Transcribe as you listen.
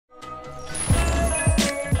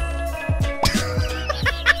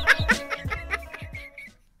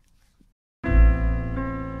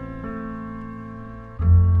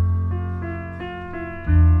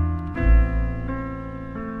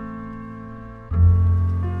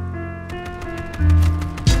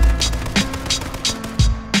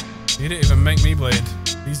He didn't even make me bleed.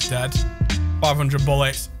 He's dead. 500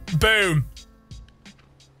 bullets. Boom.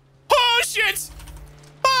 Oh shit!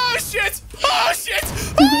 Oh shit! Oh shit!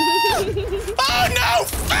 Oh, oh no!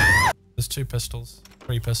 There's 2 pistols.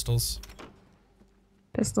 3 pistols.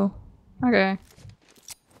 Pistol. Okay.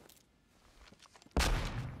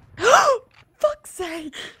 Fuck's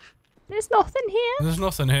sake! There's nothing here. There's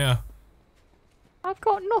nothing here. I've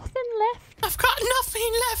got nothing left. I've got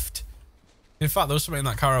nothing left. In fact, there was something in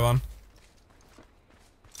that caravan.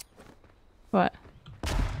 What?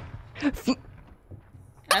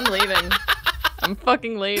 I'm leaving. I'm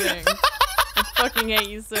fucking leaving. I fucking hate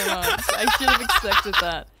you so much. I should have expected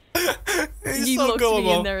that. You so looked gullible.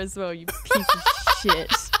 me in there as well, you piece of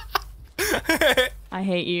shit. I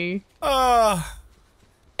hate you. Ah.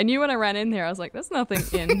 I knew when I ran in there, I was like, there's nothing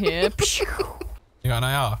in here. You got an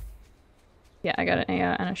AR? Yeah, I got an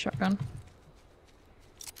AR and a shotgun.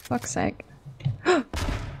 Fuck's sake.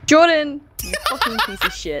 Jordan! You fucking piece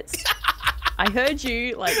of shit. I heard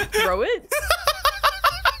you, like, throw it.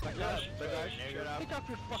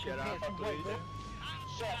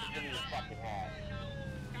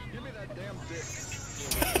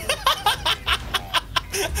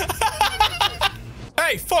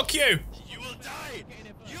 Hey, fuck you! You will die!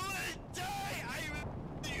 You will die! I will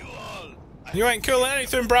kill you all! You ain't killing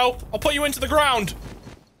anything, bro. I'll put you into the ground.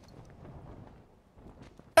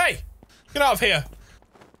 Hey! Get out of here.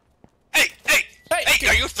 Hey! Hey! Hey! Hey!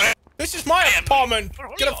 Are you threatening? This is my apartment!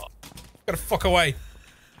 Get the fuck away.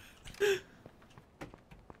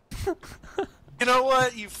 You know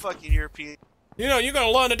what, you fucking European? You know, you're gonna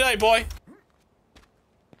learn today, boy.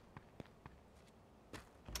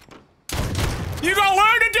 You gonna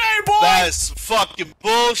learn today, boy! That's fucking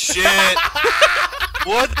bullshit!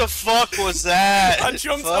 What the fuck was that? I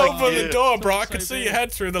jumped Fuck over you. the door, bro. I could see your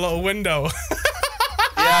head through the little window.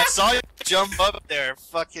 Yeah, I saw you jump up there.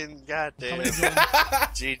 Fucking goddamn.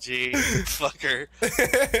 GG, fucker.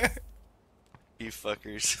 You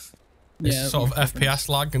fuckers. It's sort of FPS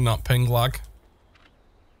lag and not ping lag.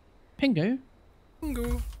 Pingu?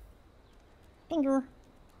 Pingu. Pingu.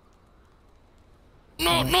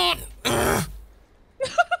 No, not. No.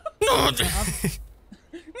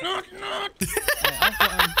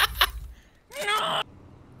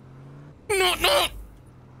 No.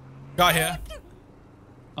 Guy here.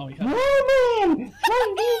 Oh, yeah. Woman!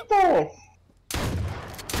 What is this?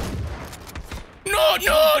 No.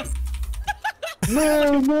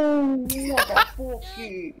 No,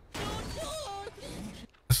 motherfucker.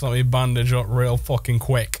 Just let me bandage up real fucking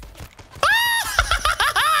quick.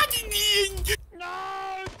 No!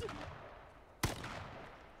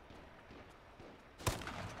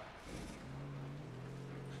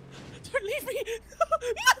 Don't leave me!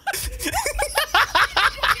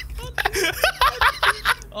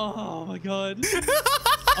 Oh my god.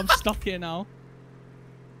 I'm stuck here now.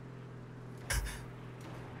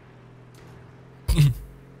 Okay,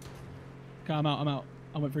 I'm out.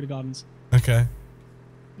 I went through the gardens. Okay.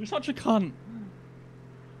 You're such a cunt.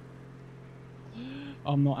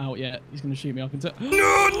 I'm not out yet. He's gonna shoot me. I can tell. No.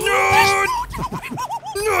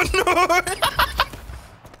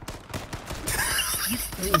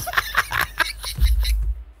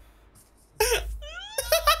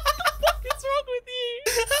 What's wrong with you?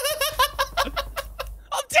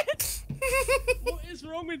 I'm dead. What is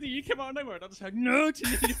wrong with you? You came out of nowhere and I just heard no to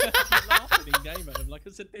you laughing in game at him like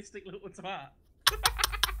a sadistic little twat.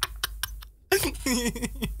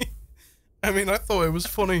 I mean, I thought it was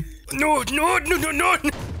funny. No.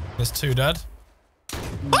 There's 2 dead.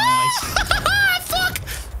 Nice. Fuck!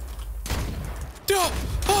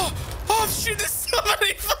 Oh, shit, there's so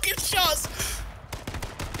many fucking shots!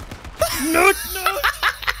 No!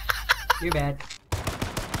 You're bad.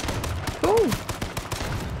 Ooh.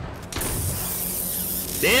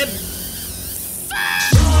 Dead.